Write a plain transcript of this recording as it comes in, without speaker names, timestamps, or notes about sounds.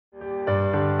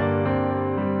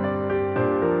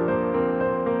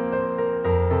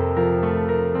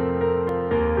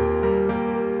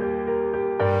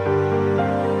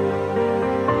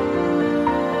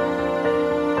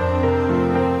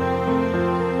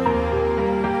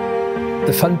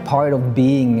The fun part of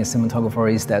being a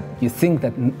cinematographer is that you think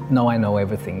that now I know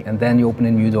everything, and then you open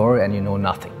a new door and you know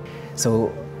nothing.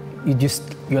 So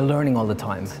you're learning all the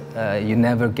time. You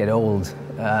never get old.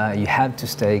 You have to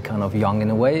stay kind of young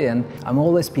in a way, and I'm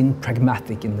always been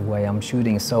pragmatic in the way I'm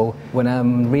shooting. So when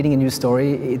I'm reading a new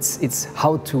story, it's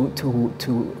how to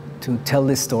tell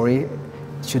this story.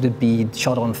 Should it be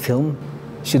shot on film?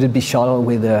 Should it be shot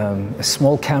with a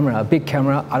small camera, a big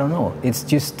camera? I don't know. It's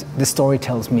just the story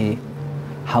tells me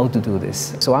how to do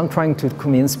this. So I'm trying to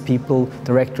convince people,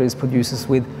 directors, producers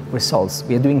with results.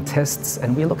 We are doing tests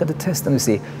and we look at the test and we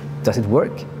say, does it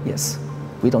work? Yes.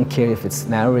 We don't care if it's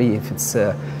Nari, if it's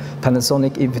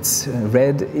Panasonic, if it's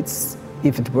Red.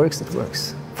 If it works, it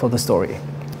works for the story.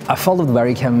 I followed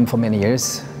Varicam for many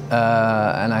years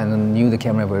and I knew the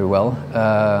camera very well,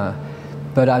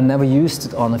 but I never used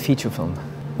it on a feature film.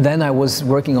 Then I was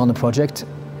working on a project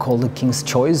called The King's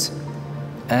Choice.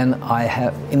 And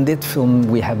in that film,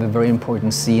 we have a very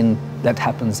important scene that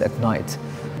happens at night.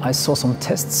 I saw some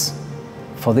tests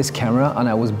for this camera and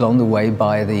I was blown away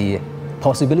by the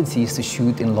possibilities to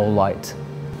shoot in low light.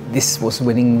 This was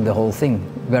winning the whole thing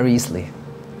very easily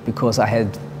because I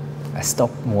had a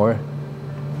stop more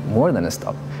than a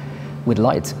stop with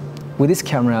light. With this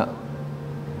camera,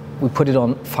 we put it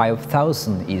on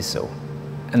 5000 ISO,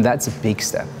 and that's a big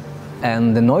step.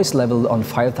 And the noise level on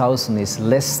 5000 is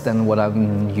less than what I've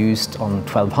used on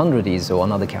 1200 ISO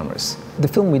on other cameras. The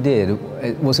film we did,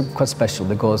 it was quite special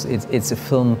because it's a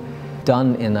film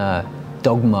done in a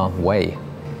dogma way.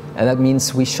 And that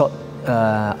means we shot,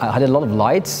 I had a lot of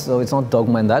lights, so it's not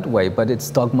dogma in that way, but it's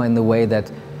dogma in the way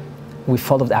that we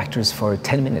followed actors for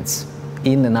 10 minutes,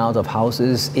 in and out of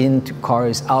houses, into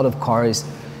cars, out of cars.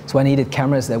 So I needed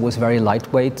cameras that was very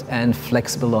lightweight and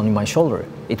flexible on my shoulder.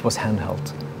 It was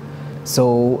handheld.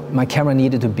 So my camera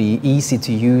needed to be easy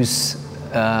to use,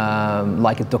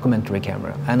 like a documentary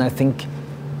camera. And I think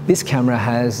this camera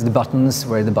has the buttons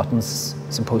where the buttons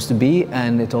are supposed to be,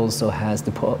 and it also has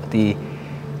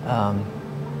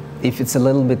if it's a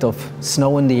little bit of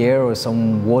snow in the air or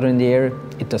some water in the air,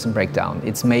 it doesn't break down.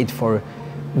 It's made for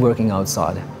working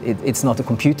outside. It's not a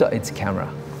computer, it's a camera.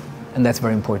 And that's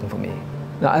very important for me.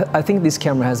 Now, I think this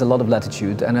camera has a lot of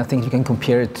latitude, and I think you can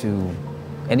compare it to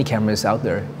any cameras out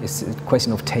there. It's a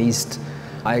question of taste.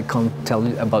 I can't tell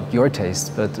you about your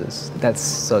taste, but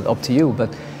that's up to you.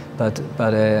 But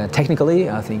technically,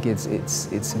 I think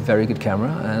it's a very good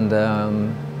camera, and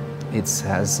it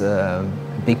has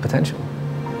big potential.